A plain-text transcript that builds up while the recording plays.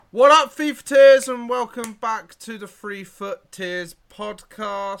What up, FIFA Tears, and welcome back to the FUT Tears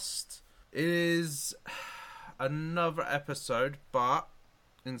podcast. It is another episode, but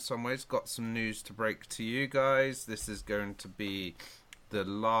in some ways got some news to break to you guys. This is going to be the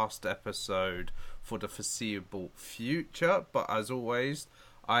last episode for the foreseeable future, but as always,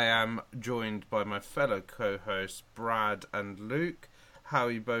 I am joined by my fellow co-hosts Brad and Luke. How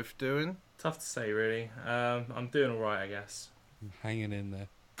are you both doing? Tough to say, really. I'm doing alright, I guess. I'm hanging in there.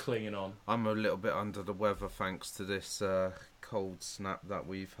 Clinging on. I'm a little bit under the weather thanks to this cold snap that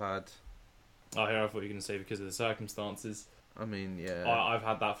we've had. Oh, here I thought you were going to say because of the circumstances. I mean, yeah. I've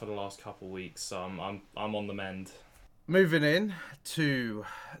had that for the last couple of weeks, so I'm on the mend. Moving in to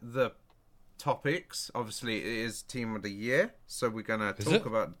the topics. Obviously, it is Team of the Year, so we're going to talk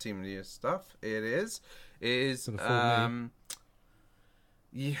about the Team of the Year stuff. It is. It is.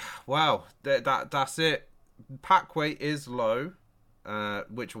 Yeah. Wow. That's it. Pack weight is low.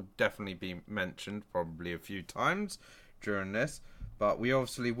 Which will definitely be mentioned probably a few times during this. But we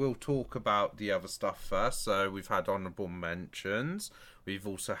obviously will talk about the other stuff first. So we've had honourable mentions. We've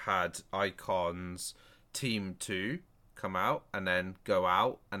also had Icons Team 2 come out and then go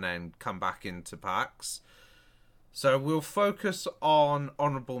out and then come back into packs. So we'll focus on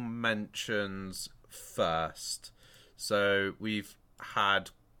honourable mentions first. So we've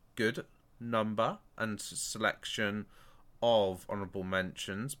had good number and selection of honourable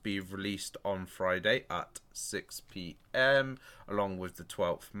mentions be released on Friday at 6 p.m. along with the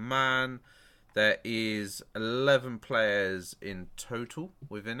 12th man. There is 11 players in total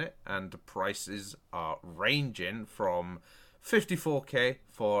within it, and the prices are ranging from 54k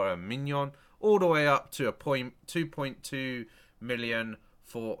for a minion all the way up to 2.2 million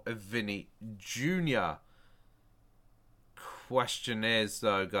for a Vinny Jr. Question is,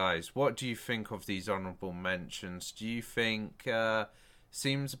 though, guys, what do you think of these honourable mentions? Do you think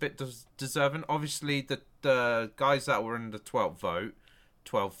seems a bit deserving? Obviously, the guys that were in the 12th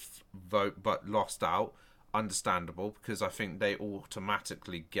vote but lost out, understandable, because I think they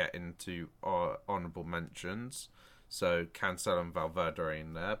automatically get into honourable mentions. So Cancel and Valverde are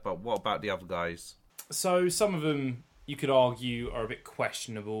in there. But what about the other guys? So some of them you could argue are a bit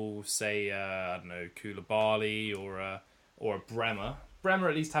questionable. Say, I don't know, Koulibaly or a Bremer. Bremer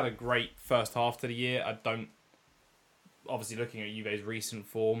at least had a great first half to the year. Obviously looking at Juve's recent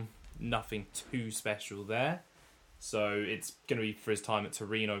form, nothing too special there. So it's going to be for his time at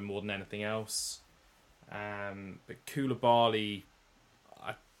Torino more than anything else. But Koulibaly,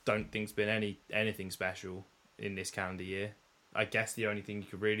 I don't think's been anything special in this calendar year. I guess the only thing you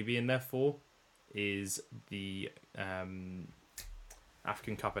could really be in there for is the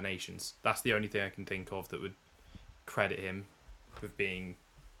African Cup of Nations. That's the only thing I can think of that would credit him with being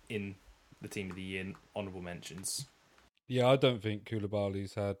in the Team of the Year and honourable mentions. Yeah, I don't think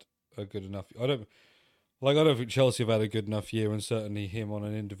Koulibaly's had a good enough. I don't think Chelsea have had a good enough year, and certainly him on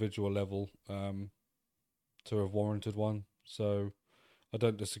an individual level to have warranted one. So I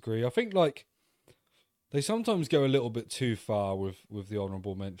don't disagree. I think they sometimes go a little bit too far with the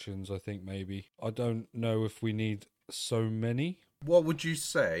honourable mentions. I think maybe I don't know if we need so many. What would you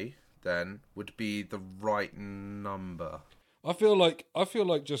say then would be the right number? I feel like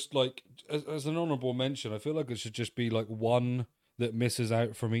just like as an honourable mention, I feel like it should just be like one that misses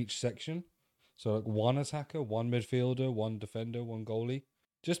out from each section. So like one attacker, one midfielder, one defender, one goalie.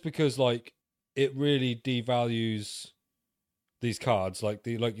 Just because like it really devalues these cards. Like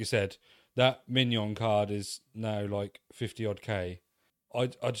you said, that Mignon card is now like 50 odd K. I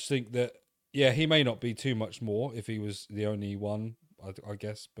just think that he may not be too much more if he was the only one, I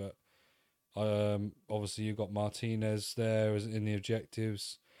guess, but obviously you've got Martinez there as in the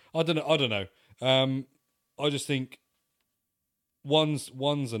objectives. I don't know. I just think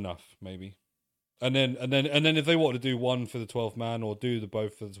one's enough maybe, and then if they want to do one for the 12th man or do the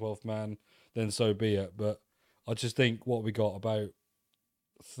both for the 12th man, then so be it. But I just think what we got about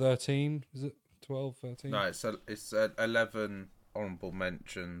 13, is it 12, 13? No, it's 11 honourable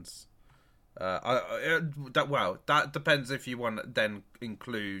mentions. That depends if you want to then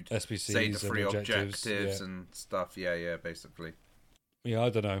include SPCs, say the three and objectives and stuff. Yeah, basically. Yeah, I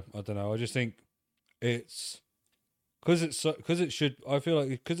don't know. I just think it's because it should. I feel like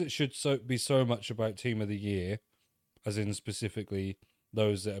because it should be so much about Team of the Year, as in specifically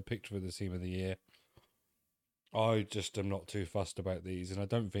those that are picked for the Team of the Year. I just am not too fussed about these, and I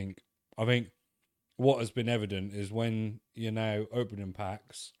think what has been evident is when you're now opening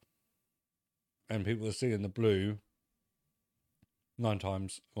packs and people are seeing the blue 9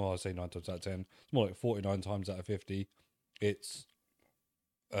 times, well, I say 9 times out of 10, it's more like 49 times out of 50, it's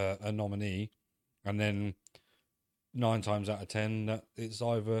a nominee. And then 9 times out of 10 that it's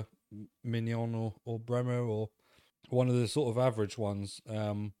either Mignon or Bremer or one of the sort of average ones.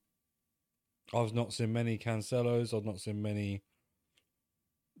 I've not seen many Cancelos. I've not seen many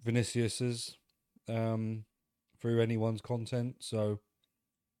Viniciuses through anyone's content. So,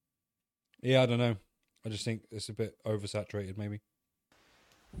 yeah, I don't know. I just think it's a bit oversaturated, maybe.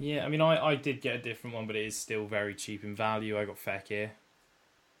 Yeah, I mean, I did get a different one, but it is still very cheap in value. I got Fekir.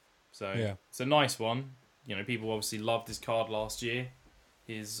 So, Yeah. it's a nice one. You know, people obviously loved his card last year.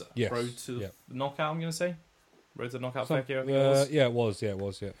 His Yes. road to the Yeah. knockout, I'm going to say. Road to the knockout Fekir, I think it was. Yeah, it was. Yeah, it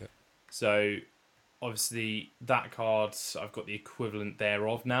was. Yeah. So, obviously, that card, I've got the equivalent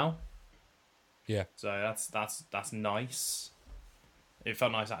thereof now. Yeah. So, that's nice. It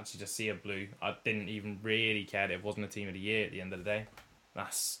felt nice actually to see a blue. I didn't even really care that it wasn't a team of the year at the end of the day.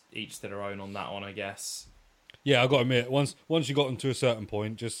 That's each to their own on that one, I guess. Yeah, I got to admit, once you got them to a certain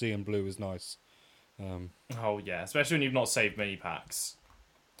point, just seeing blue is nice. Oh, yeah, especially when you've not saved many packs.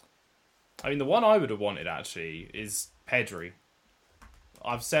 I mean, the one I would have wanted, actually, is Pedri.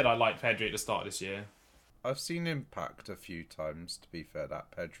 I've said I liked Pedri at the start of this year. I've seen him packed a few times, to be fair,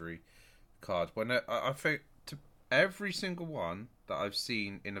 that Pedri card. When I think every single one that I've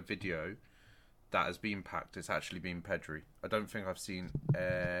seen in a video that has been packed, it's actually been Pedri. I don't think I've seen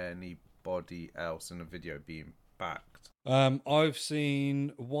anybody else in a video being packed. I've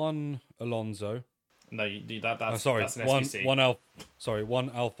seen one Alonso. No, that's an one SBC. one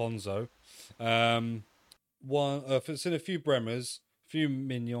Alfonso. I've seen a few Bremers, a few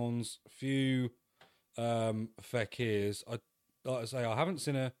Mignons, a few Fekirs. Like I say, I haven't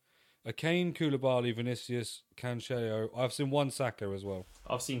seen a Kane, Koulibaly, Vinicius, Cancelo. I've seen one Saka as well.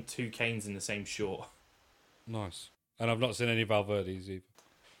 I've seen 2 Canes in the same short. Nice. And I've not seen any Valverdes either.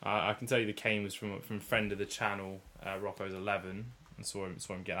 I can tell you the Kane was from friend of the channel, Rocco's 11, and saw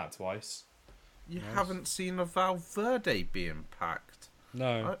him get that twice. You haven't seen a Valverde being packed?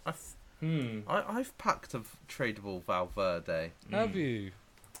 No. I've packed a tradable Valverde. Have you?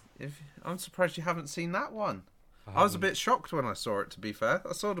 I'm surprised you haven't seen that one. I was a bit shocked when I saw it, to be fair.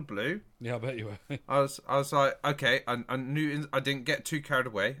 I saw the blue. Yeah, I bet you were. I was like, okay, I knew, I didn't get too carried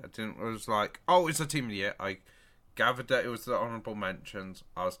away. I was like, oh, it's a team of the year. I gathered that it was the honourable mentions.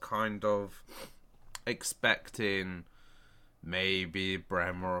 I was kind of expecting maybe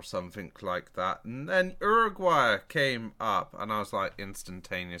Bremer or something like that. And then Uruguay came up, and I was like,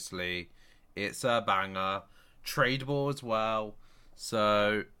 instantaneously, it's a banger. Tradable as well.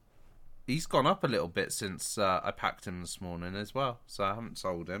 So he's gone up a little bit since I packed him this morning as well. So I haven't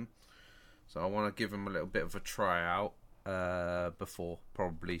sold him. So I want to give him a little bit of a tryout before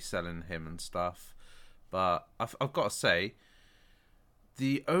probably selling him and stuff. But I've got to say,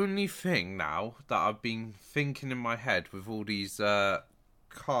 the only thing now that I've been thinking in my head with all these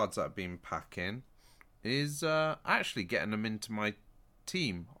cards that I've been packing is actually getting them into my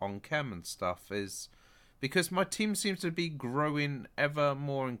team on chem and stuff, is because my team seems to be growing ever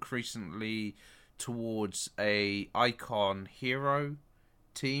more increasingly towards a icon hero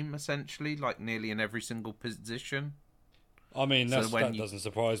team, essentially, like nearly in every single position. I mean, that doesn't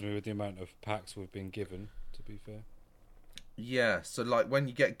surprise me with the amount of packs we've been given, to be fair. Yeah, so like when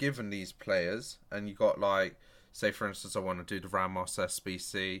you get given these players and you got like, say for instance, I want to do the Ramos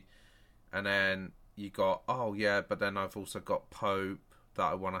SBC, and then you got, oh yeah, but then I've also got Pope that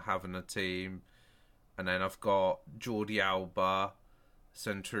I want to have in a team, and then I've got Jordi Alba,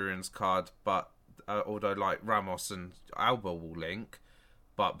 Centurion's card, but although like Ramos and Alba will link,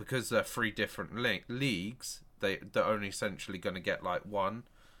 but because they're 3 different leagues, they're only essentially going to get like 1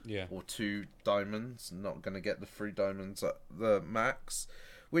 or 2 diamonds, not going to get the 3 diamonds at the max,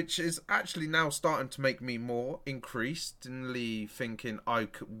 which is actually now starting to make me more increasingly thinking I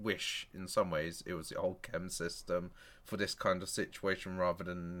could wish in some ways it was the old chem system for this kind of situation rather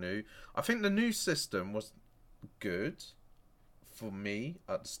than the new. I think the new system was good for me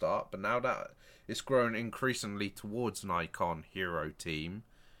at the start, but now that it's grown increasingly towards an icon hero team,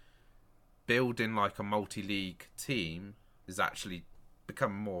 building like a multi-league team is actually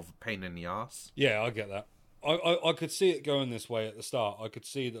becoming more of a pain in the ass. Yeah, I get that. I could see it going this way at the start. I could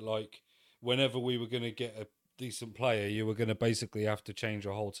see that like whenever we were going to get a decent player, you were going to basically have to change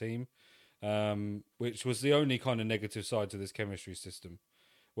your whole team, which was the only kind of negative side to this chemistry system.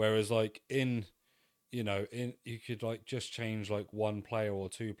 Whereas like you could like just change like 1 player or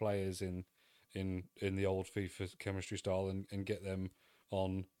 2 players in the old FIFA chemistry style and get them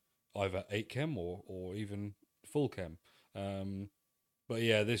on either 8 chem or even full chem. But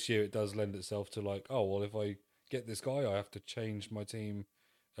yeah, this year it does lend itself to like, oh, well, if I get this guy, I have to change my team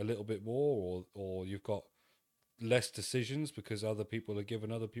a little bit more, or you've got less decisions because other people are giving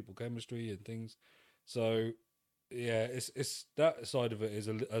other people chemistry and things. So Yeah, it's that side of it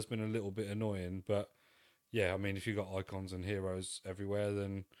has been a little bit annoying, but yeah, I mean, if you've got icons and heroes everywhere,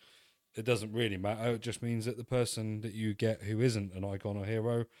 then it doesn't really matter. It just means that the person that you get who isn't an icon or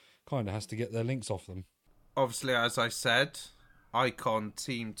hero kind of has to get their links off them. Obviously, as I said, Icon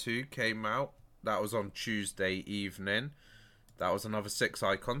Team 2 came out. That was on Tuesday evening. That was another 6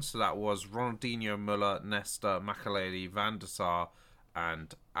 icons. So that was Ronaldinho, Muller, Nesta, Makaleli, Van der Sar,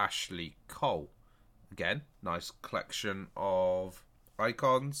 and Ashley Cole. Again, nice collection of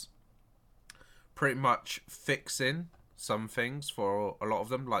icons. Pretty much fixing some things for a lot of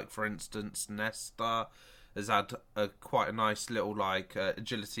them. Like, for instance, Nesta has had quite a nice little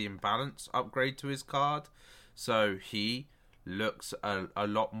agility and balance upgrade to his card. So he looks a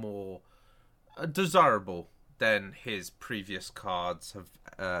lot more desirable than his previous cards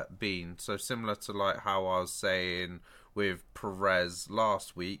have been. So similar to like how I was saying with Perez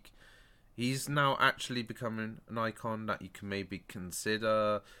last week, he's now actually becoming an icon that you can maybe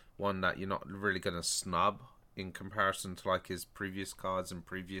consider, one that you're not really going to snub in comparison to like his previous cards in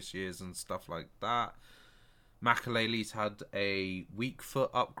previous years and stuff like that. Makaleli's had a weak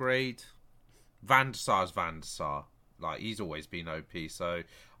foot upgrade. Van der Sar's Van der Sar. Like, he's always been OP, so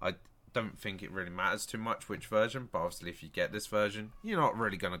I don't think it really matters too much which version, but obviously if you get this version, you're not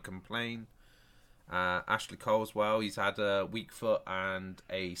really going to complain. Ashley Cole as well, he's had a weak foot and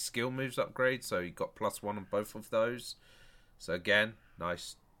a skill moves upgrade, so he got +1 on both of those. So again,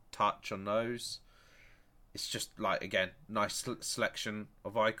 nice touch on those. It's just like, again, nice selection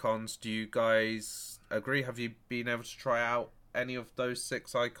of icons. Do you guys agree? Have you been able to try out any of those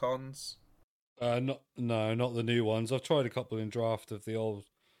 6 icons? Not the new ones. I've tried a couple in draft of the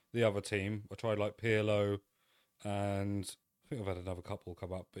other team. I tried like Pirlo, and I think I've had another couple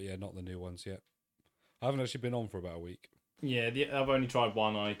come up, but yeah, not the new ones yet. I haven't actually been on for about a week. Yeah, I've only tried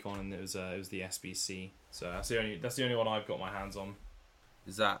one icon, and it was the SBC. So that's the only one I've got my hands on.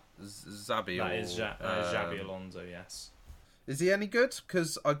 Is that Zabi? That is Xabi Alonso, yes. Is he any good?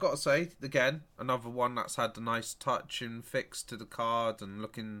 Because I got to say, again, another one that's had a nice touch and fix to the card and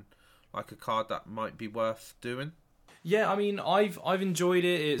looking like a card that might be worth doing. Yeah, I mean, I've enjoyed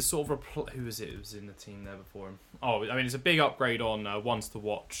it. It's sort of who was it? Who was in the team there before him? Oh, I mean, it's a big upgrade on Ones to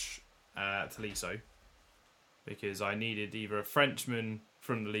Watch Tolisso, because I needed either a Frenchman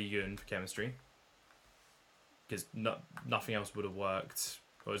from the Ligue 1 for chemistry, because nothing else would have worked.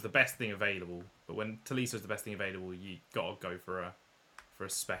 It was the best thing available, but when Toliso's the best thing available, you got to go for a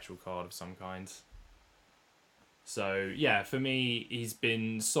special card of some kind. So, yeah, for me, he's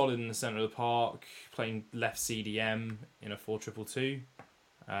been solid in the centre of the park, playing left CDM in a 4-2-2.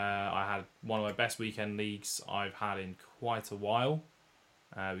 I had one of my best weekend leagues I've had in quite a while.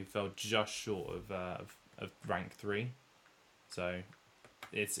 We fell just short of rank 3. So,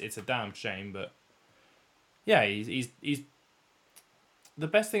 it's a damn shame, but yeah, he's the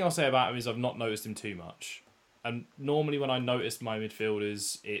best thing I'll say about him is I've not noticed him too much. And normally when I notice my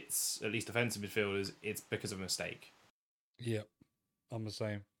midfielders, it's at least defensive midfielders, it's because of a mistake. Yeah, I'm the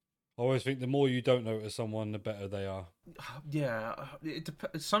same. I always think the more you don't notice someone, the better they are. Yeah,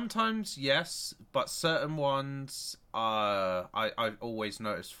 sometimes yes, but certain ones I've always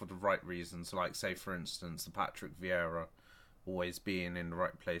noticed for the right reasons. Like, say for instance, the Patrick Vieira always being in the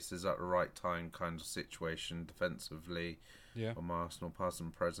right places at the right time kind of situation defensively. Yeah, on my Arsenal past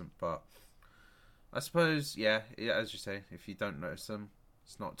and present, but I suppose, yeah, as you say, if you don't notice them,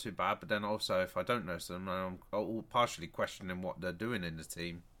 it's not too bad. But then also, if I don't notice them, I'm partially questioning what they're doing in the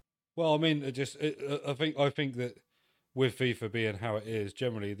team. Well, I mean, I think that with FIFA being how it is,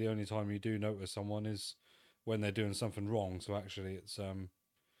 generally the only time you do notice someone is when they're doing something wrong. So actually, it's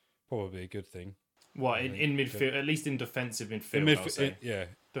probably a good thing. What in midfield, at least in defensive midfield, I'll say. Yeah,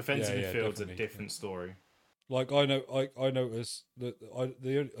 defensive midfield's a different story. Like I notice that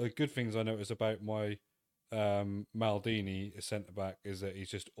the good things I notice about my Maldini centre back is that he's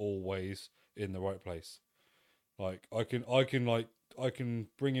just always in the right place. Like I can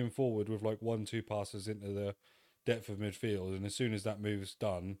bring him forward with like 1-2 passes into the depth of midfield, and as soon as that move's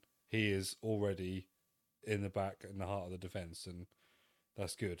done, he is already in the back in the heart of the defence, and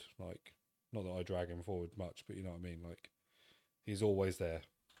that's good. Like, not that I drag him forward much, but you know what I mean. Like, he's always there.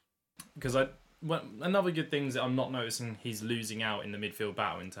 Because another good thing is that I'm not noticing he's losing out in the midfield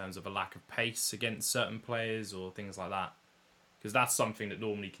battle in terms of a lack of pace against certain players or things like that. Because that's something that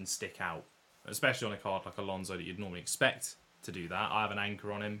normally can stick out, especially on a card like Alonso that you'd normally expect to do that. I have an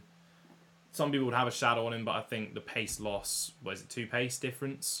anchor on him. Some people would have a shadow on him, but I think the pace loss, 2 pace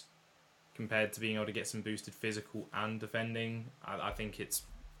difference compared to being able to get some boosted physical and defending. I think it's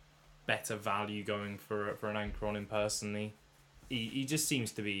better value going for an anchor on him personally. He just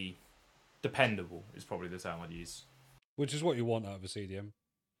seems to be dependable is probably the term I'd use. Which is what you want out of a CDM.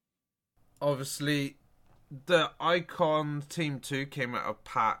 Obviously, the Icon Team 2 came out of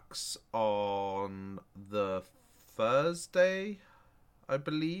packs on the Thursday, I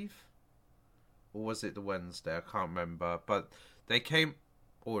believe. Or was it the Wednesday? I can't remember. But they came...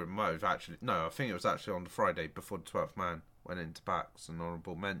 Or it might have actually... No, I think it was actually on the Friday before the 12th man went into packs and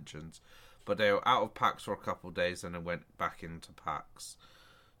honourable mentions. But they were out of packs for a couple of days and then went back into packs.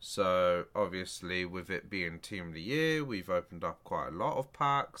 So, obviously, with it being Team of the Year, we've opened up quite a lot of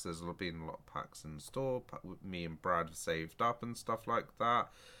packs. There's been a lot of packs in the store. Me and Brad have saved up and stuff like that.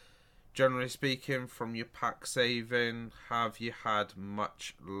 Generally speaking, from your pack saving, have you had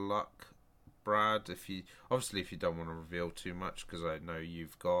much luck, Brad? If you don't want to reveal too much, because I know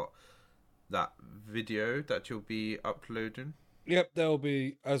you've got that video that you'll be uploading. Yep, there'll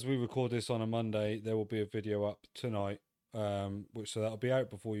be, as we record this on a Monday, there will be a video up tonight. So that'll be out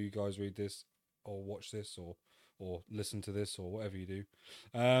before you guys read this or watch this or listen to this or whatever you do.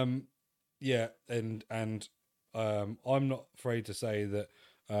 I'm not afraid to say that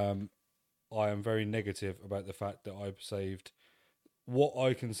I am very negative about the fact that I've saved what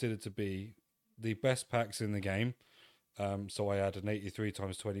I consider to be the best packs in the game. So I had an 83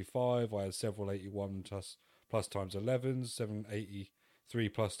 times 25. I had several 81 plus times 11s, 783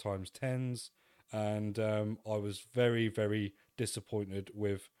 plus times 10s. And I was very, very disappointed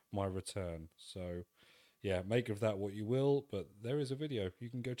with my return. So, yeah, make of that what you will, but there is a video. You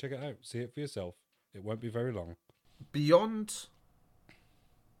can go check it out. See it for yourself. It won't be very long. Beyond,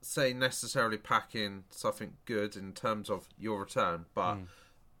 say, necessarily packing something good in terms of your return, but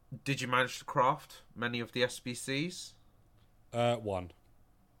did you manage to craft many of the SBCs? One.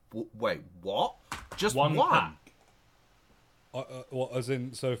 Wait, what? Just one pack? What, as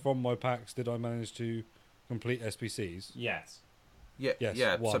in, so from my packs, did I manage to complete SBCs? Yes. Yeah, Yes,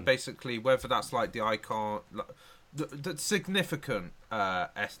 yeah. one. So basically, whether that's like the icon, the significant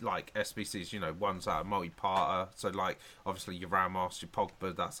SBCs, you know, ones that are multi-parter. So like obviously your Ramos, your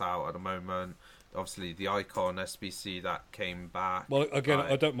Pogba, that's out at the moment. Obviously the icon SBC that came back. Well, again,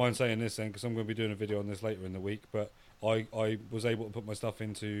 I don't mind saying this then because I'm going to be doing a video on this later in the week. But I was able to put my stuff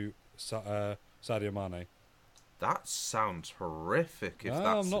into Sadio Mane. That sounds horrific. If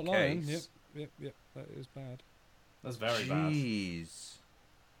that's I'm not the lying. case. Yep. That is bad. That's very bad. Jeez.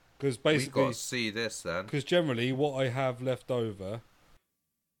 Because We basically, got to see this then. because generally, what I have left over,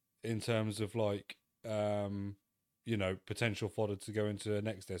 in terms of like, potential fodder to go into the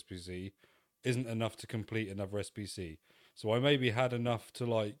next SPC, isn't enough to complete another SPC. So I maybe had enough to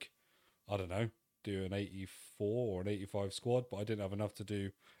like, I don't know, do an 84 or an 85 squad, but I didn't have enough to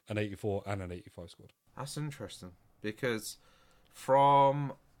do an 84 and an 85 squad. That's interesting because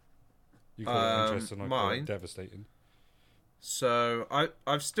from You call it interesting, I call mine. it devastating. So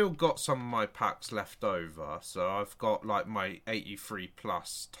I've still got some of my packs left over. So I've got like my 83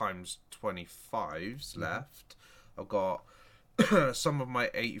 plus times 25s left. I've got some of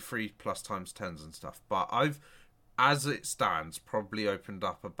my 83 plus times 10s and stuff. But I've, as it stands, probably opened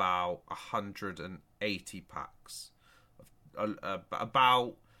up about 180 packs.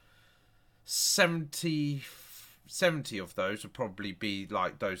 About 70 of those would probably be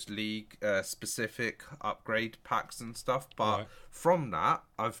like those league specific upgrade packs and stuff, but Right. From that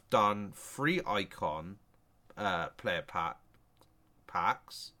I've done 3 icon player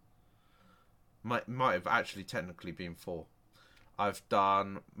packs. Might have actually technically been 4. I've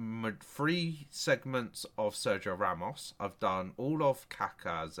done 3 segments of Sergio Ramos. I've done all of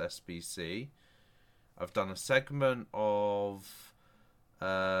Kaká's SBC. I've done a segment of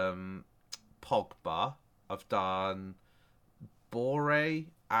Pogba. I've done Boré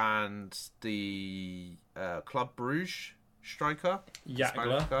and the Club Bruges striker.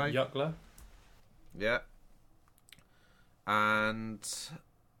 Spanish guy. Yuckler. Yeah. And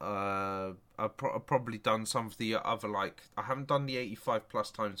I've probably done some of the other, like, I haven't done the 85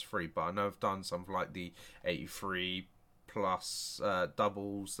 plus times 3, but I know I've done some of like the 83 plus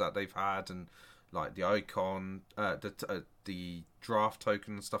doubles that they've had, and like the icon, the draft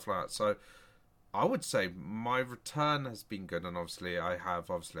token and stuff like that. So I would say my return has been good, and obviously I have,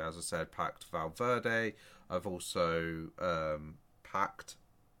 as I said, packed Valverde. I've also packed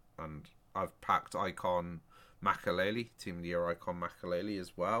icon Makaleli, Team of the Year icon Makaleli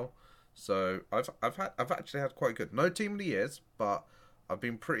as well. So I've actually had quite good. No Team of the Years, but I've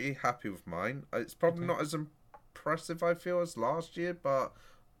been pretty happy with mine. It's probably not as impressive, I feel, as last year, but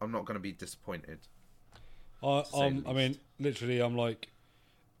I'm not going to be disappointed. I mean, literally, I'm like,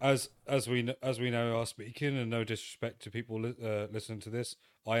 as we know are speaking, and no disrespect to people listening to this,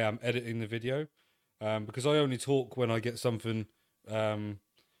 I am editing the video because I only talk when I get something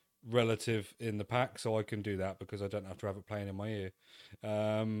relative in the pack, so I can do that because I don't have to have it playing in my ear.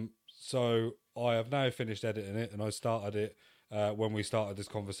 So I have now finished editing it, and I started it when we started this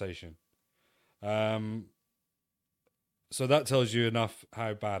conversation. So that tells you enough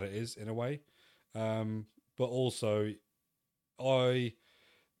how bad it is in a way. But also, I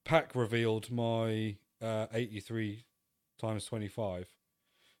pack revealed my 83 times 25.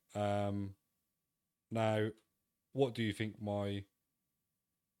 Now, what do you think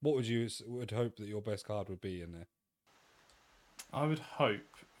what would you hope that your best card would be in there? I would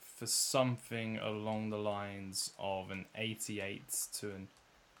hope for something along the lines of an 88 to an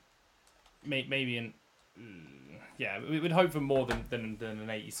maybe an we would hope for more than an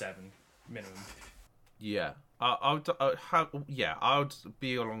 87 minimum. Yeah, I would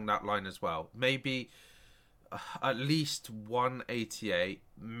be along that line as well. Maybe at least 188,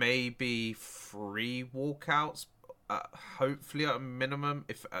 maybe 3 walkouts. Hopefully at a minimum.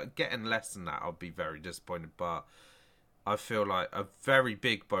 If getting less than that, I'll be very disappointed. But I feel like a very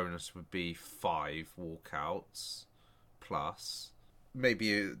big bonus would be 5 walkouts plus.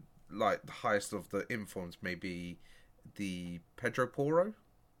 Maybe like the highest of the informs, maybe the Pedro Porro.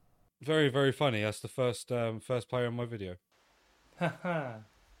 Very, very funny. That's the first player in my video.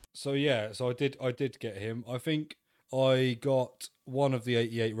 So I did get him. I think I got one of the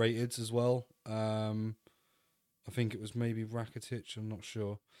 88 rated as well. I think it was maybe Rakitic. I'm not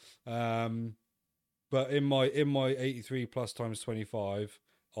sure. But in my 83 plus times 25,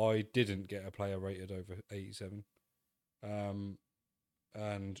 I didn't get a player rated over 87.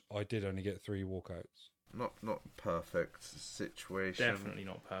 And I did only get 3 walkouts. Not perfect situation. Definitely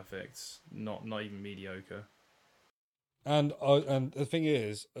not perfect. Not even mediocre. And the thing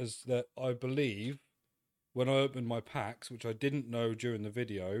is that I believe when I opened my packs, which I didn't know during the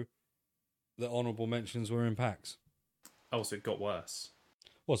video, that honourable mentions were in packs. Oh, so it got worse.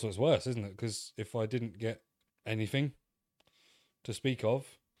 Well, so it's worse, isn't it? Because if I didn't get anything to speak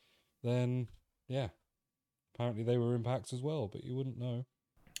of, then yeah, apparently they were in packs as well, but you wouldn't know.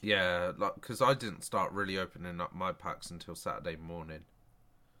 Yeah, like because I didn't start really opening up my packs until Saturday morning.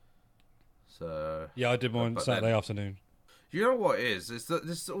 So yeah, I did mine Saturday afternoon. You know what it is? Is that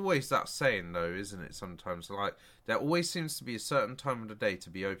there's always that saying though, isn't it? Sometimes like there always seems to be a certain time of the day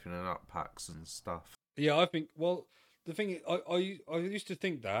to be opening up packs and stuff. Yeah, I think. Well, the thing is, I used to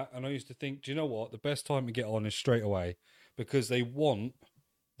think that, and I used to think, do you know what? The best time to get on is straight away because they want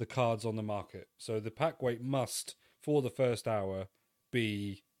the cards on the market. So the pack weight must for the first hour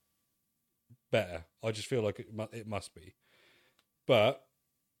be better. I just feel like it must be. But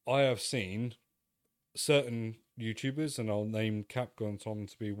I have seen certain YouTubers, and I'll name Capcom Tom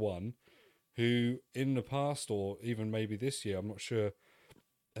to be one, who in the past or even maybe this year, I'm not sure,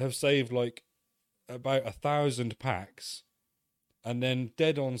 have saved like about 1,000 packs, and then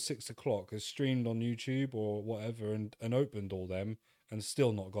dead on 6 o'clock has streamed on YouTube or whatever and opened all them and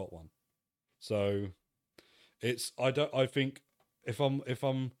still not got one. So I think if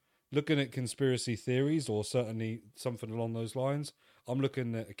I'm looking at conspiracy theories or certainly something along those lines, I'm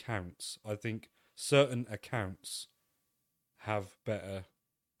looking at accounts. I think certain accounts have better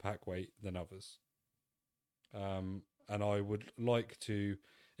pack weight than others. And I would like to,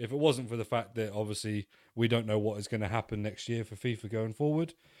 if it wasn't for the fact that obviously we don't know what is going to happen next year for FIFA going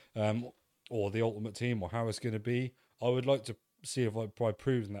forward, or the Ultimate Team or how it's going to be, I would like to see if I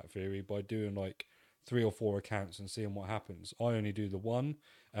prove that theory by doing like 3 or 4 accounts and seeing what happens. I only do the one,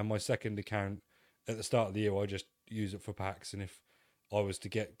 and my second account at the start of the year I just use it for packs, and if I was to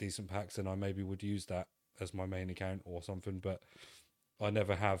get decent packs then I maybe would use that as my main account or something, but I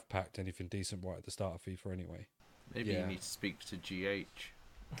never have packed anything decent right at the start of FIFA anyway. Maybe you need to speak to GH.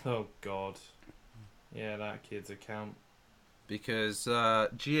 Oh god. Yeah, that kid's account. Because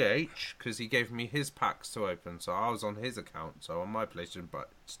GH, because he gave me his packs to open, so I was on his account, so on my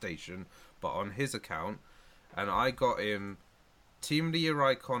PlayStation but on his account, and I got him Team of the Year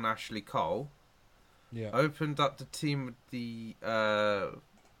icon Ashley Cole. Yeah. Opened up the team with the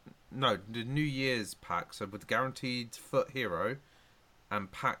New Year's pack, so with guaranteed FUT hero,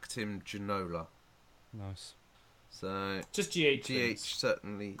 and packed him Ginola. Nice. So just GH. GH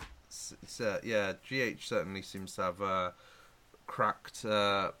certainly, GH certainly seems to have cracked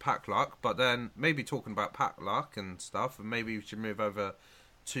pack luck. But then maybe talking about pack luck and stuff, and maybe we should move over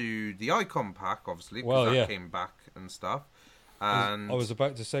to the icon pack, obviously, because that came back and stuff. And I was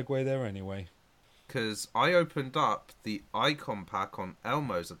about to segue there anyway. Because I opened up the icon pack on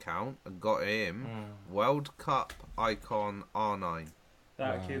Elmo's account and got him World Cup icon R9.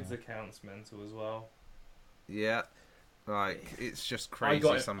 That kid's account's mental as well. Yeah, like it's just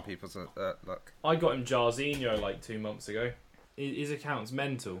crazy. Some people's luck. I got him Jarzinho like 2 months ago. His account's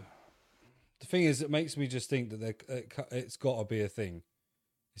mental. The thing is, it makes me just think that it's got to be a thing.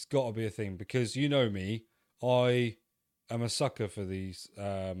 It's got to be a thing because you know me, I am a sucker for these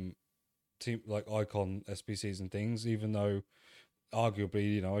team like icon SBCs and things. Even though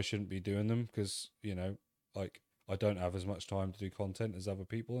arguably, I shouldn't be doing them because like I don't have as much time to do content as other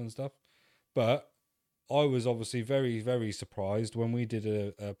people and stuff. But I was obviously very, very surprised when we did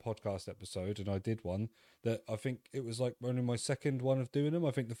a podcast episode, and I did one that I think it was like only my second one of doing them.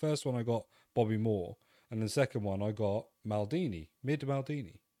 I think the first one I got Bobby Moore, and the second one I got Maldini, mid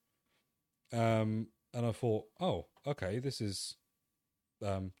Maldini. And I thought, oh, okay, this is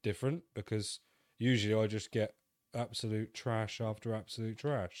different because usually I just get absolute trash after absolute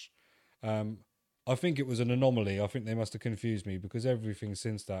trash. I think it was an anomaly. I think they must have confused me because everything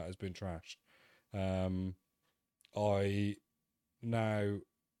since that has been trash. I now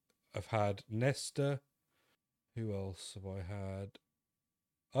have had Nesta. Who else have I had?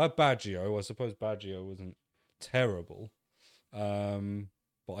 I had Baggio. I suppose Baggio wasn't terrible.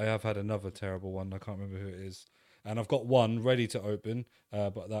 But I have had another terrible one. I can't remember who it is. And I've got one ready to open,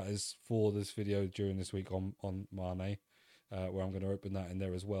 but that is for this video during this week on Mane, where I'm going to open that in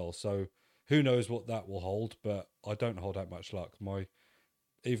there as well. So who knows what that will hold, but I don't hold out much luck. I've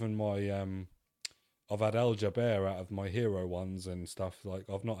had El Jaber out of my hero ones and stuff. Like,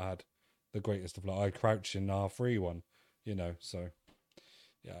 I've not had the greatest of luck. I crouch in R3 one, so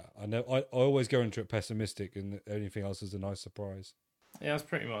yeah, I know I always go into it pessimistic, and anything else is a nice surprise. Yeah, that's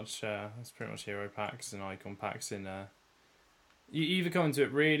pretty much hero packs and icon packs. You either go into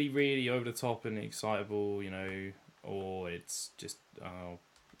it really, really over the top and excitable, or it's just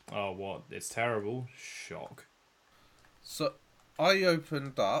what, it's terrible, shock. So I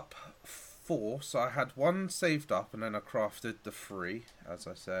opened up 4, so I had 1 saved up, and then I crafted the 3, as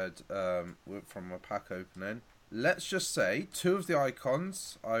I said, from my pack opening. Let's just say 2 of the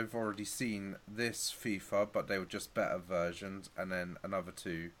icons I've already seen this FIFA, but they were just better versions, and then another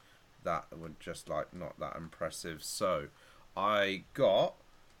 2 that were just like not that impressive. So I got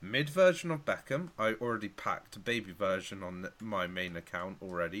mid version of Beckham. I already packed baby version on my main account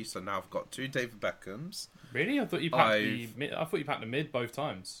already, so now I've got 2 David Beckhams. Really? I thought you packed I thought you packed the mid both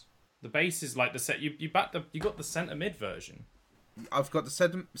times. The base is like the set. You got the centre mid version. I've got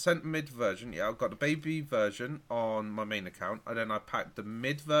the centre mid version. Yeah, I've got the baby version on my main account, and then I packed the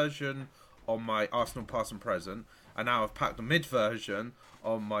mid version on my Arsenal past and present, and now I've packed the mid version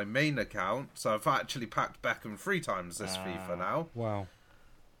on my main account. So I've actually packed Beckham 3 times this FIFA now. Wow.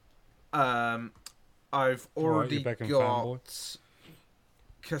 I've already got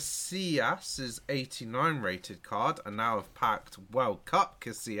Casillas' 89 rated card, and now I've packed World Cup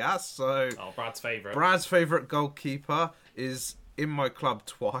Casillas. So Brad's favourite. Brad's favourite goalkeeper is in my club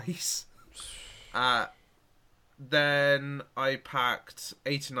twice. Then I packed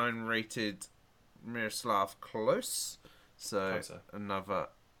 89 rated Miroslav Klose. So closer. Another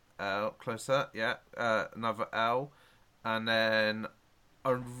L. Closer, yeah. Another L. And then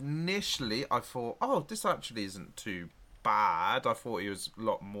initially I thought, this actually isn't too bad. I thought he was a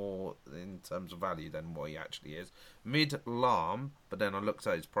lot more in terms of value than what he actually is. Mid Lam, but then I looked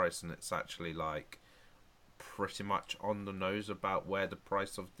at his price and it's actually like pretty much on the nose about where the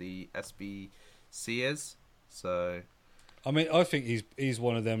price of the SBC is. So I mean, I think he's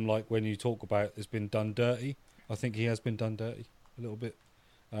one of them, like when you talk about it's been done dirty. I think he has been done dirty a little bit.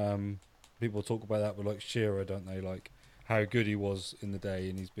 People talk about that with like Shearer, don't they? Like how good he was in the day,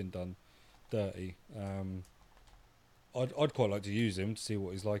 and he's been done dirty. I'd quite like to use him to see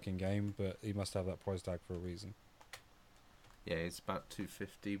what he's like in game, but he must have that price tag for a reason. Yeah, it's about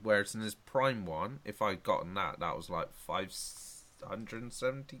 250. Whereas in his prime one, if I'd gotten that was like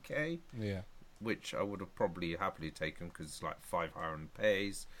 570k. Yeah. Which I would have probably happily taken because it's like 5 higher on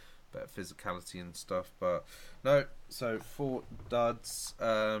pace, better physicality and stuff. But no, so 4 duds.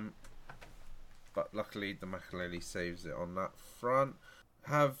 But luckily the Makaleli saves it on that front.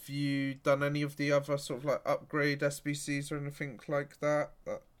 Have you done any of the other sort of like upgrade SBCs or anything like that?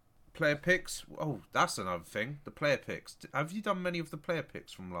 Player picks? Oh, that's another thing. The player picks. Have you done many of the player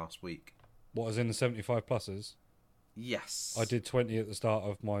picks from last week? What, as in the 75 pluses? Yes. I did 20 at the start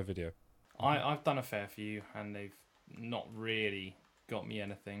of my video. I've done a fair few, and they've not really got me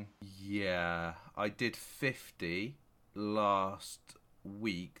anything. Yeah, I did 50 last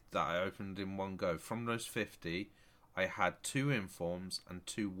week that I opened in one go. From those 50, I had 2 informs and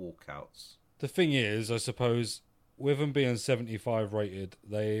 2 walkouts. The thing is, I suppose, with them being 75 rated,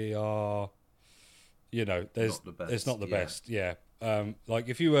 they are, it's not the best. Yeah. Like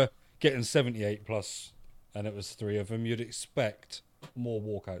if you were getting 78 plus and it was 3 of them, you'd expect more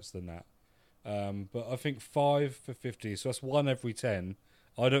walkouts than that. But I think 5 for 50, so that's 1 every 10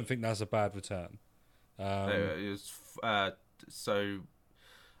 I don't think that's a bad return. It was, so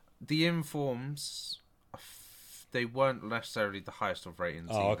the informs, they weren't necessarily the highest of ratings.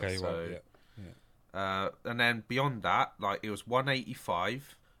 Oh, either, okay, so, right, yeah. And then beyond that, like it was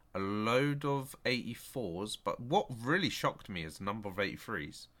 185, a load of 84s. But what really shocked me is the number of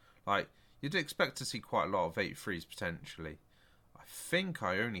 83s. Like you'd expect to see quite a lot of 83s potentially. I think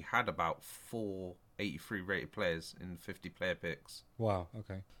I only had about 4 83 rated players in 50 player picks. Wow,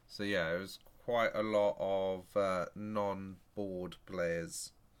 okay. So yeah, it was quite a lot of non-board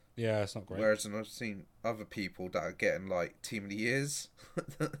players. Yeah, it's not great. Whereas I've seen other people that are getting like team of the years,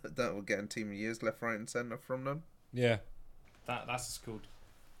 that were getting team of the years left, right, and centre from them. That's just called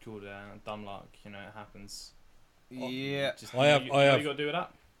dumb luck. You know, it happens. Yeah, Just, I have. You got to do with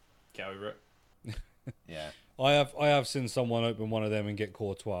that. Get over it. yeah. I have seen someone open one of them and get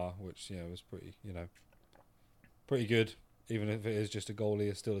Courtois, which was pretty good. Even if it is just a goalie,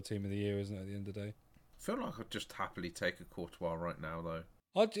 it's still a team of the year, isn't it? At the end of the day, I feel like I'd just happily take a Courtois right now, though.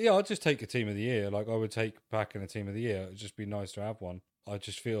 I'd just take a team of the year. Like I would take back in a team of the year. It'd just be nice to have one. I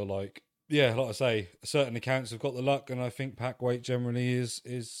just feel like, like I say, certain accounts have got the luck, and I think pack weight generally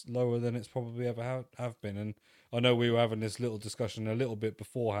is lower than it's probably ever have been. And I know we were having this little discussion a little bit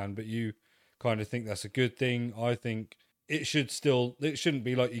beforehand, but you kind of think that's a good thing. I think it shouldn't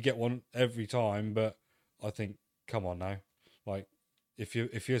be like you get one every time, but I think, come on now, like if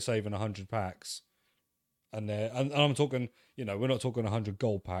you're saving 100 packs, and I'm talking, we're not talking 100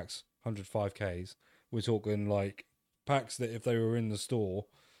 gold packs, 105Ks. We're talking like packs that if they were in the store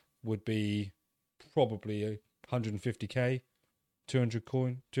would be probably 150K,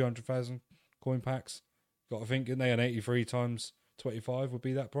 200,000 coin packs. Got to think, and they an 83 times 25 would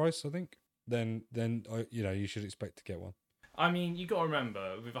be that price, I think. Then you should expect to get one. I mean, you got to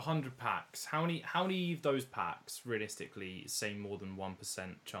remember, with 100 packs, how many of those packs realistically say more than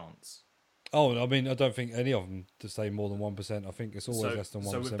 1% chance? Oh, I mean, I don't think any of them to say more than 1%. I think it's always less than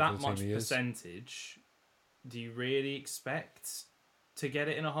 1% So with for that the team much of years. percentage, do you really expect to get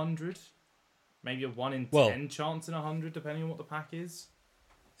it in 100? Maybe a 1 in 10 chance in 100, depending on what the pack is?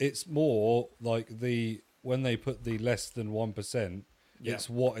 It's more like when they put the less than 1%, it's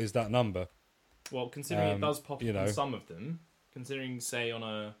what is that number? Well, considering it does pop up on some of them, considering, say,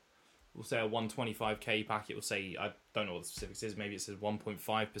 we'll say a 125k pack, it will say, I don't know what the specifics is, maybe it says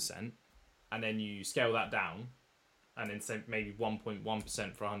 1.5%, and then you scale that down, and then say maybe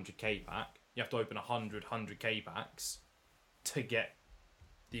 1.1% for a 100k pack. You have to open 100k packs to get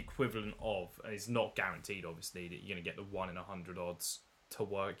the equivalent of, and it's not guaranteed, obviously, that you're going to get the 1 in 100 odds to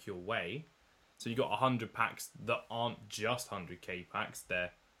work your way. So you got 100 packs that aren't just 100k packs,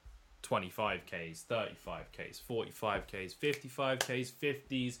 they're 25Ks, 35Ks, 45Ks, 55Ks,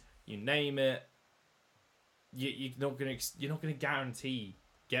 50s, you name it. You're not gonna guarantee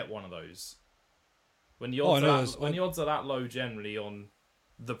get one of those. When the odds are that low generally on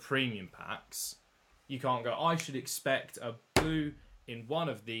the premium packs, you can't go, I should expect a blue in one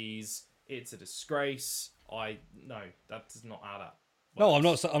of these. It's a disgrace. No, that does not add up. No, I'm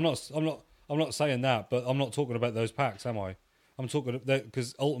not saying that, but I'm not talking about those packs, am I? I'm talking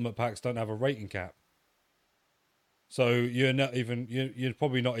because ultimate packs don't have a rating cap, so you're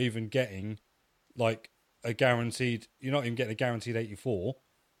probably not even getting like a guaranteed. You're not even getting a guaranteed 84,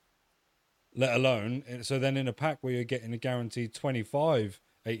 let alone. So then in a pack where you're getting a guaranteed 25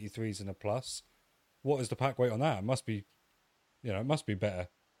 83s and a plus, what is the pack weight on that? It must be, it must be better.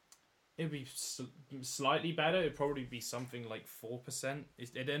 It'd be slightly better. It'd probably be something like 4%.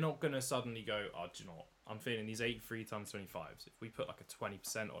 They're not going to suddenly go, oh, do you know what? I'm feeling these 83 times 25s. If we put like a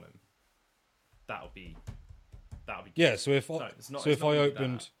 20% on them, that'll be good. Yeah, so if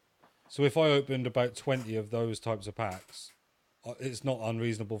I opened about 20 of those types of packs, it's not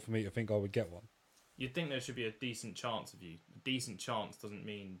unreasonable for me to think I would get one. You'd think there should be a decent chance of you. A decent chance doesn't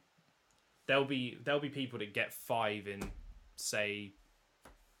mean there'll be people that get 5 in, say,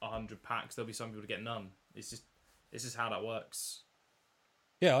 100 packs. There'll be some people to get none. It's just how that works.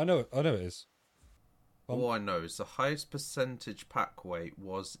 Yeah, I know it is. All I know is the highest percentage pack weight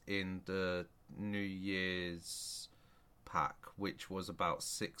was in the New Year's pack, which was about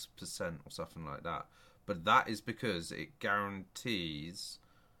 6% or something like that. But that is because it guarantees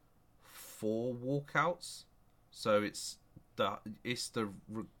 4 walkouts. So it's the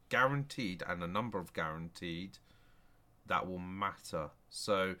guaranteed and the number of guaranteed that will matter.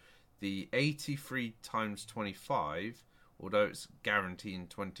 So the 83 times 25, although it's guaranteeing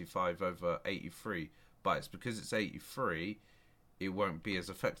 25 over 83, but it's because it's 83, it won't be as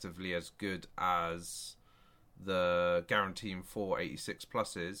effectively as good as the guaranteeing 4 86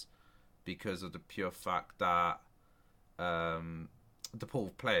 pluses, because of the pure fact that the pool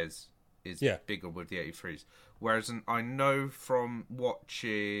of players is Yeah. bigger with the 83s. Whereas I know from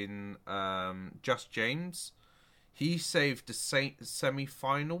watching Just James, he saved the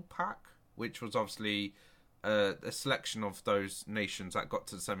semi-final pack, which was obviously a selection of those nations that got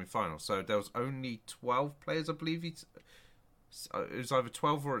to the semi-final. So there was only 12 players, I believe. It was either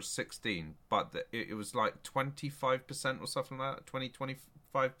 12 or 16, but it was like 25% or something like that,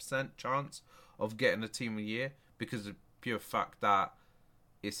 25% chance of getting a team of the year, because of the pure fact that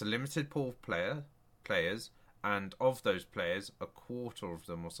it's a limited pool of players, and of those players, a quarter of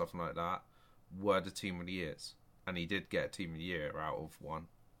them or something like that were the team of the years. And he did get a team of the year out of one.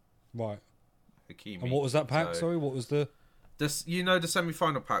 Right. Hakimi. And what was that pack? So, Sorry, what was the... the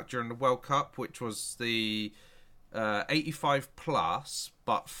semi-final pack during the World Cup, which was the 85 plus,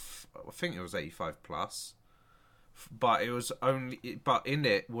 but I think it was 85 plus, but in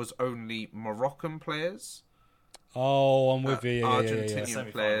it was only Moroccan players. Oh, I'm with you. Yeah,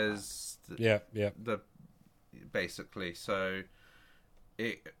 Argentinian players. Yeah. Basically, so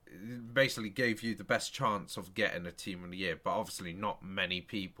it basically gave you the best chance of getting a team of the year, but obviously not many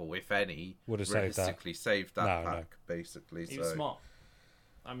people, if any, would have realistically saved that pack. No. Basically, He was smart.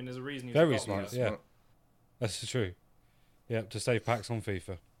 I mean, there's a reason he was Very top smart, leader. yeah. That's true. Yeah, to save packs on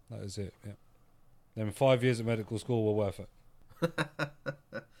FIFA. That is it, yeah. Then 5 years at medical school were worth it.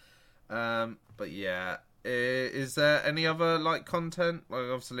 But yeah, is there any other like content? Like,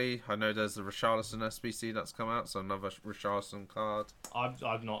 obviously, I know there's the Richarlison SBC that's come out, so another Richarlison card.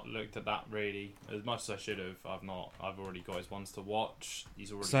 I've not looked at that really as much as I should have. I've not. I've already got his ones to watch.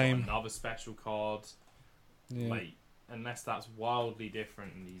 He's already got another special card. Yeah. Like, unless that's wildly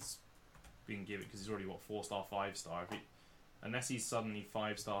different and he's been given, because he's already 4-star, 5-star. Unless he's suddenly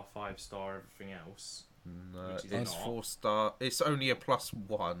 5-star, 5-star, everything else. No, which he's it's not. 4-star. It's only a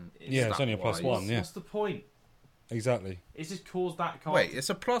 +1. Yeah, it's only a stat-wise. +1. Yeah, What's the point? exactly. It's just caused that card. Wait, it's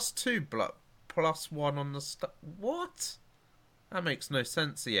a +2, but +1 on the What? That makes no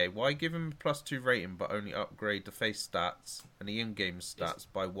sense, EA. Why give him a +2 rating but only upgrade the face stats and the in-game stats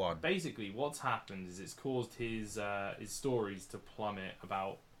by 1? Basically, what's happened is it's caused his stories to plummet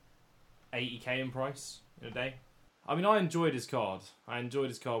about 80k in price in a day. I mean, I enjoyed his card. I enjoyed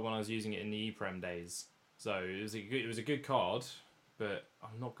his card when I was using it in the E-Prem days. So it was a good card, but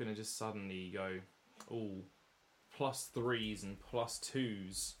I'm not going to just suddenly go, +3s and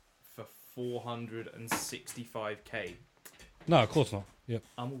 +2s for 465k. No, of course not. Yeah.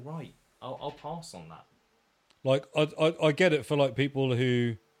 I'm all right. I'll pass on that. Like, I get it for like people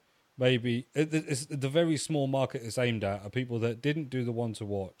who maybe it's the very small market it's aimed at are people that didn't do the one to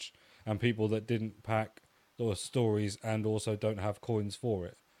watch and people that didn't pack the stories and also don't have coins for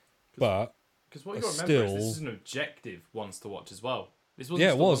it. But because what you got to remember is this is an objective ones to watch as well. This wasn't yeah,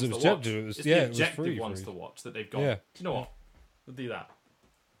 just it was. the It was ones to watch. objective. It was It's yeah, the it was objective free. ones to watch that they've got. Yeah. Do you know what? We'll do that.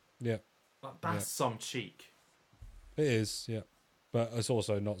 Yeah, Like, that's some cheek. it is. Yeah, but it's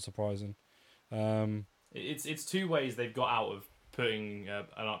also not surprising. It's two ways they've got out of putting an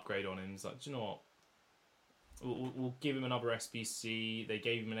upgrade on him. It's like, do you know what? We'll give him another SBC. They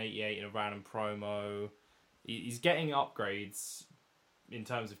gave him an 88 in a random promo. He's getting upgrades in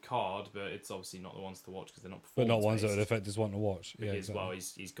terms of card, but it's obviously not the ones to watch because they're not But performance not ones that based. would affect his one to watch. Yeah, Because, exactly. well,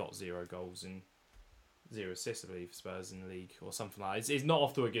 he's got 0 goals and 0 assists, I believe, for Spurs in the league or something like that. It's not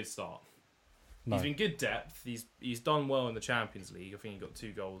off to a good start. No. He's been good depth. He's done well in the Champions League. I think he got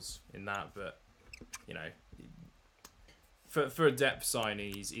 2 goals in that, but you know, for a depth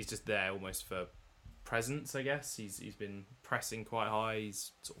signing, he's just there almost for presence, I guess. He's been pressing quite high.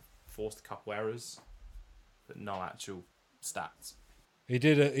 He's sort of forced a couple errors, but no actual stats. He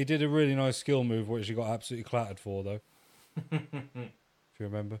did a really nice skill move which he got absolutely clattered for though. If you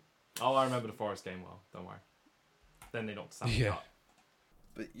remember. Oh, I remember the Forest game well. Don't worry. Then they knocked Southampton Yeah. up.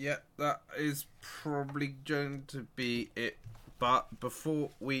 But yeah, that is probably going to be it. But before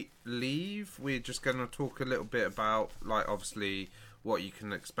we leave, we're just going to talk a little bit about, like, obviously what you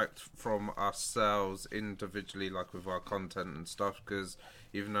can expect from ourselves individually, like with our content and stuff, because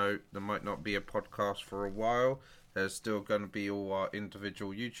even though there might not be a podcast for a while, there's still going to be all our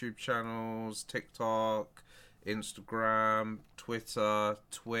individual YouTube channels, TikTok, Instagram, Twitter,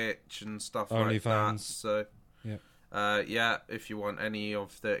 Twitch and stuff like that. So yeah, if you want any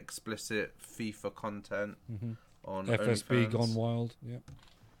of the explicit FIFA content on FSB OnlyFans. gone wild. Yeah.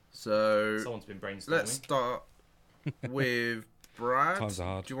 So Someone's been brainstorming. let's start with Brad. Times are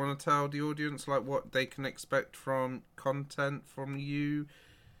hard. Do you want to tell the audience like what they can expect from content from you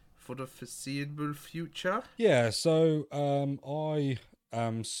for the foreseeable future? Yeah, so I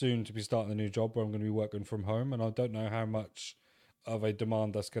am soon to be starting a new job where I'm going to be working from home, and I don't know how much of a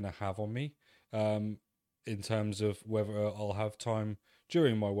demand that's going to have on me. in terms of whether I'll have time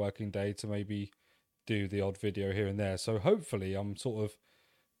during my working day to maybe do the odd video here and there. So hopefully I'm sort of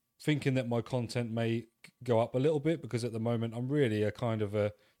thinking that my content may go up a little bit, because at the moment I'm really a kind of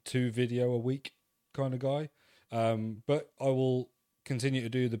a 2 video a week kind of guy. But I will continue to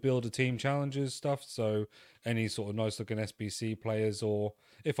do the build a team challenges stuff. So any sort of nice looking SBC players, or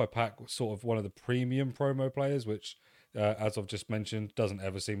if I pack sort of one of the premium promo players, which as I've just mentioned doesn't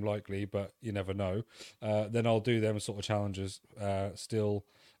ever seem likely, but you never know, then I'll do them sort of challenges still.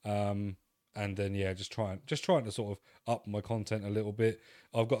 And then just trying to sort of up my content a little bit.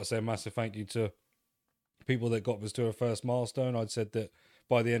 I've got to say a massive thank you to people that got us to a first milestone. I'd said that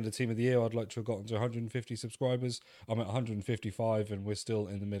by the end of Team of the Year, I'd like to have gotten to 150 subscribers. I'm at 155, and we're still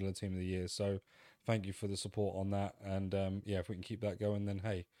in the middle of Team of the Year. So thank you for the support on that. And if we can keep that going, then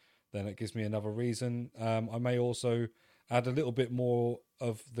hey, then it gives me another reason. I may also add a little bit more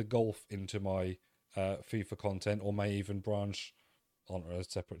of the golf into my FIFA content, or may even branch onto a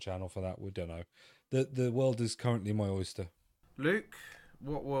separate channel for that. We don't know. The world is currently my oyster. Luke,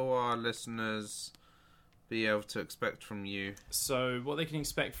 what will our listeners be able to expect from you? So what they can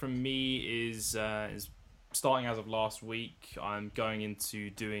expect from me is starting as of last week, I'm going into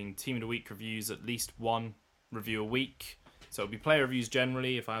doing Team of the Week reviews, at least one review a week. So it'll be player reviews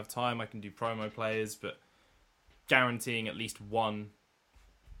generally. If I have time, I can do promo players, but guaranteeing at least one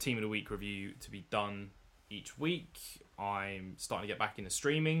Team of the Week review to be done each week. I'm starting to get back into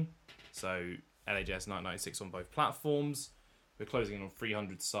streaming, so LAJS 996 on both platforms. We're closing in on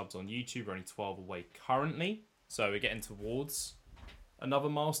 300 subs on YouTube. We're only 12 away currently, so we're getting towards another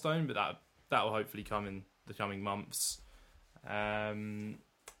milestone, but that will hopefully come in the coming months. I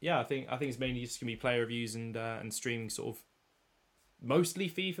think it's mainly just gonna be player reviews and streaming, sort of mostly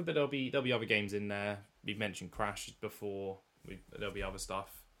FIFA, but there'll be other games in there. We've mentioned Crash before. There'll be other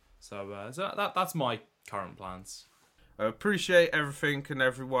stuff. So that's my current plans. I appreciate everything and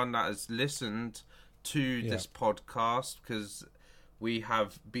everyone that has listened to this podcast, because we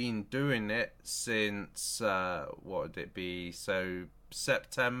have been doing it since what would it be? So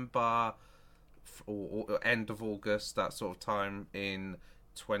September or end of August, that sort of time in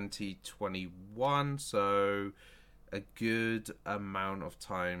 2021. So a good amount of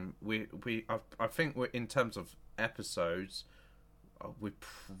time. I think we're, in terms of episodes, we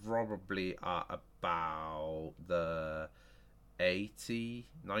probably are about the 80,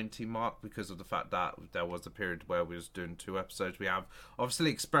 90 mark, because of the fact that there was a period where we was doing 2 episodes. We have obviously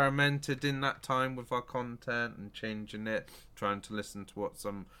experimented in that time with our content and changing it, trying to listen to what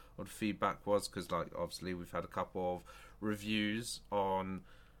some of the feedback was, because like obviously we've had a couple of reviews on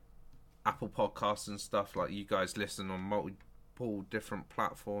Apple Podcasts and stuff, like you guys listen on multiple different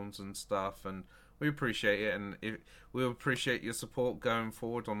platforms and stuff, and we appreciate it, and we appreciate your support going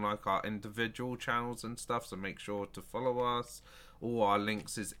forward on like our individual channels and stuff. So make sure to follow us. All our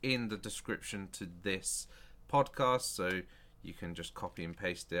links is in the description to this podcast, so you can just copy and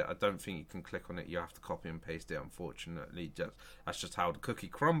paste it. I don't think you can click on it; you have to copy and paste it. Unfortunately, that's just how the cookie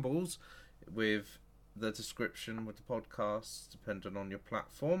crumbles with the description with the podcast, depending on your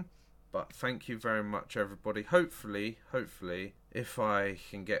platform. But thank you very much, everybody. Hopefully, if I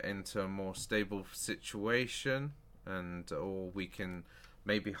can get into a more stable situation, or we can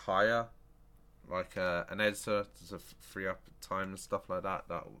maybe hire like an editor to free up time and stuff like that,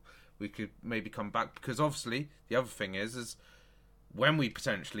 that we could maybe come back. Because obviously, the other thing is when we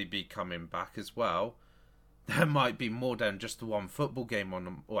potentially be coming back as well, there might be more than just the one football game on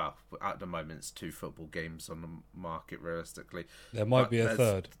them. Well, at the moment, it's 2 football games on the market, realistically. There might be a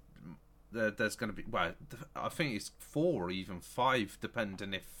third. There's going to be, well, I think it's 4 or even 5,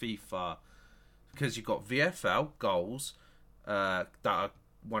 depending if FIFA, because you've got VFL goals that are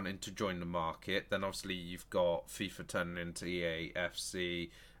wanting to join the market. Then obviously you've got FIFA turning into EA FC,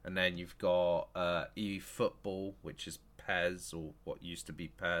 and then you've got eFootball, which is PES, or what used to be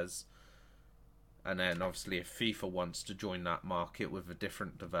PES. And then obviously if FIFA wants to join that market with a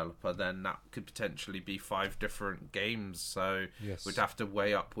different developer, then that could potentially be 5 different games. So we'd have to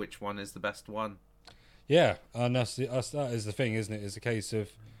weigh up which one is the best one. Yeah, and that is the thing, isn't it? It's a case of,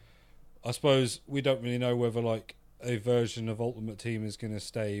 I suppose we don't really know whether like a version of Ultimate Team is going to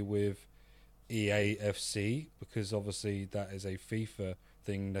stay with EA FC, because obviously that is a FIFA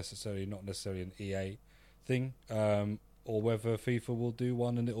thing, not necessarily an EA thing, or whether FIFA will do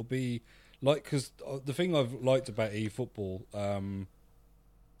one and it'll be like, because the thing I've liked about eFootball,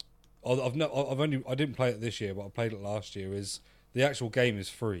 I didn't play it this year, but I played it last year, is the actual game is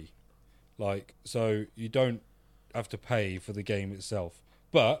free. Like, so you don't have to pay for the game itself.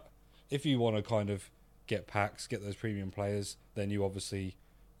 But if you want to kind of get packs, get those premium players, then you obviously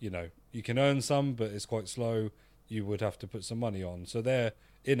you can earn some, but it's quite slow. You would have to put some money on. So their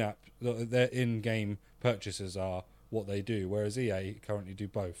in-game purchases are what they do, whereas EA currently do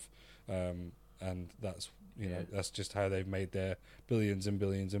both. And that's that's just how they've made their billions and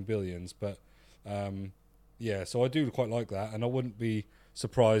billions and billions. But so I do quite like that, and I wouldn't be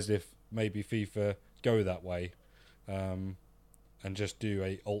surprised if maybe FIFA go that way, and just do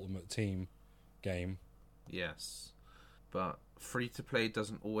a Ultimate Team game. Yes, but free to play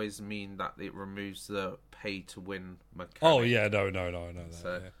doesn't always mean that it removes the pay to win mechanic. Oh yeah, no, I know that.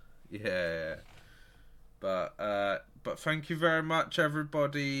 So, yeah. But thank you very much,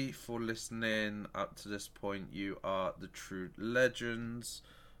 everybody, for listening up to this point. You are the true legends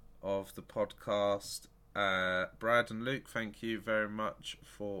of the podcast. Brad and Luke, thank you very much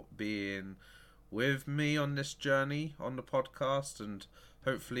for being with me on this journey on the podcast, and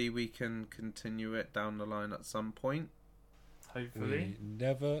hopefully we can continue it down the line at some point. Hopefully. We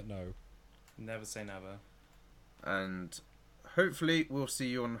never know. Never say never. And hopefully we'll see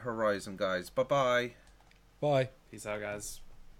you on the horizon, guys. Bye-bye. Bye. Peace out, guys.